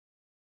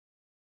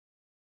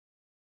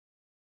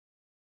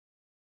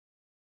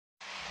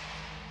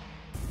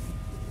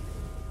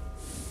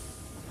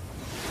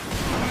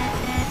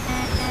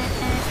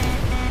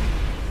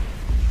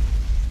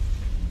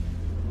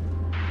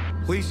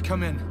Please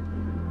come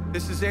in.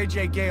 This is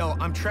AJ Gale.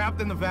 I'm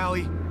trapped in the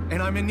valley,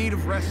 and I'm in need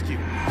of rescue.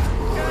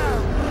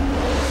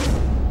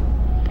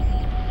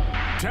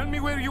 Tell me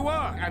where you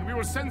are, and we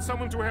will send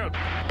someone to help.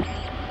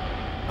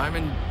 I'm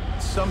in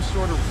some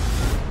sort of...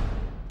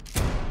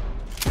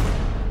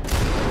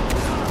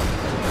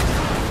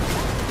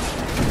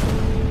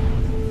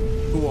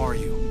 Who are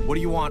you? What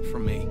do you want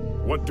from me?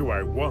 What do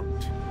I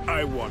want?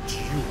 I want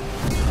you.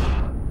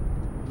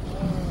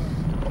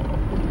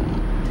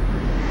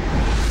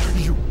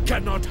 You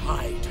cannot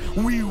hide.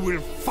 We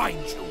will find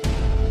you.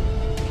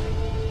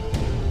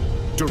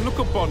 To look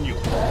upon you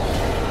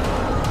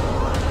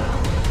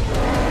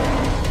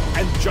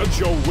and judge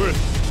your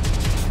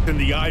worth in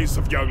the eyes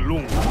of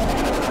Yanglung.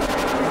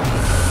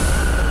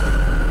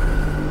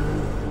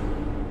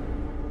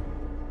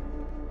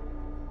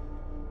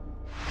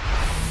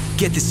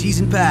 Get the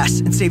season pass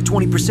and save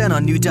 20%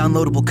 on new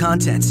downloadable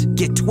content.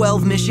 Get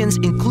 12 missions,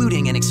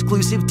 including an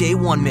exclusive Day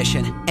 1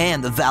 mission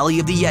and the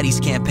Valley of the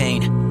Yetis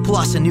campaign,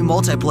 plus a new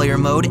multiplayer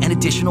mode and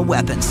additional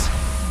weapons.